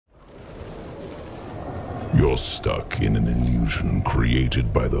You're stuck in an illusion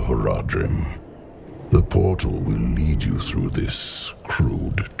created by the Horadrim. The portal will lead you through this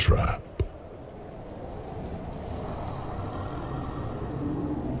crude trap.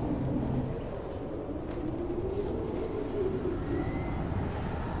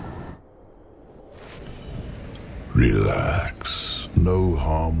 Relax. No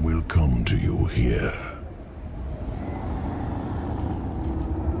harm will come to you here.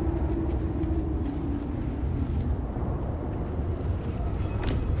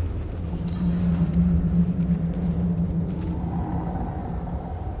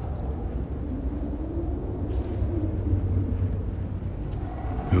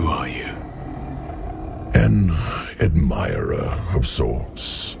 Who are you? An admirer of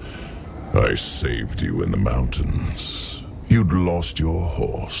sorts. I saved you in the mountains. You'd lost your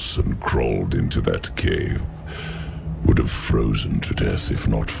horse and crawled into that cave. Would have frozen to death if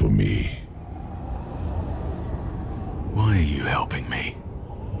not for me. Why are you helping me?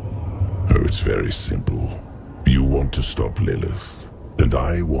 Oh, it's very simple. You want to stop Lilith, and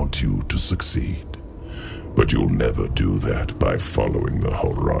I want you to succeed. But you'll never do that by following the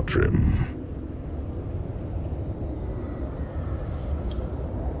Horadrim.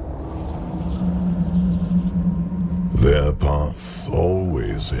 Their path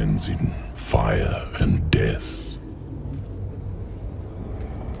always ends in fire and death.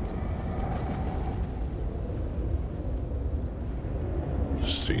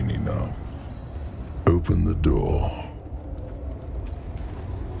 Seen enough. Open the door.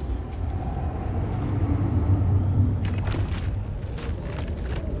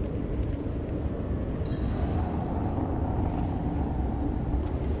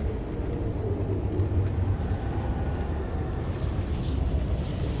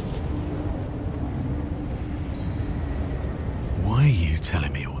 Why are you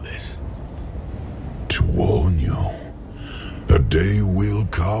telling me all this? To warn you. A day will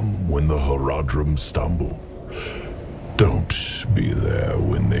come when the Horadrim stumble. Don't be there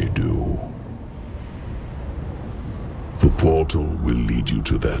when they do. The portal will lead you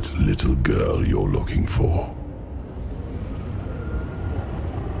to that little girl you're looking for.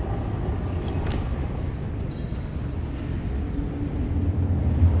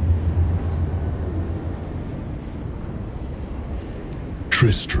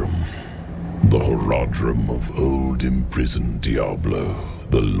 TRISTRAM, the Horadrim of old imprisoned Diablo,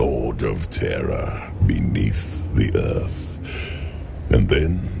 the Lord of Terror beneath the earth. And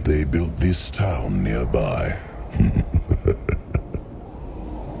then they built this town nearby.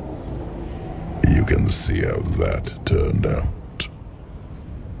 You can see how that turned out.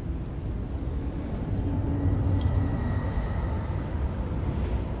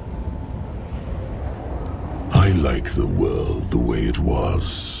 I like the world the way it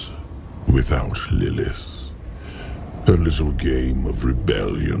was, without Lilith. Her little game of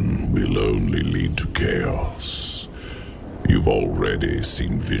rebellion will only lead to chaos. You've already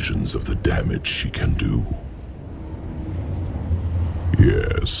seen visions of the damage she can do.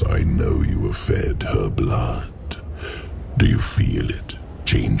 Yes, I know you have fed her blood. Do you feel it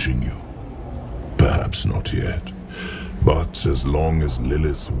changing you? Perhaps not yet, but as long as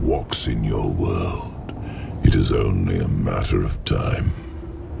Lilith walks in your world, it is only a matter of time.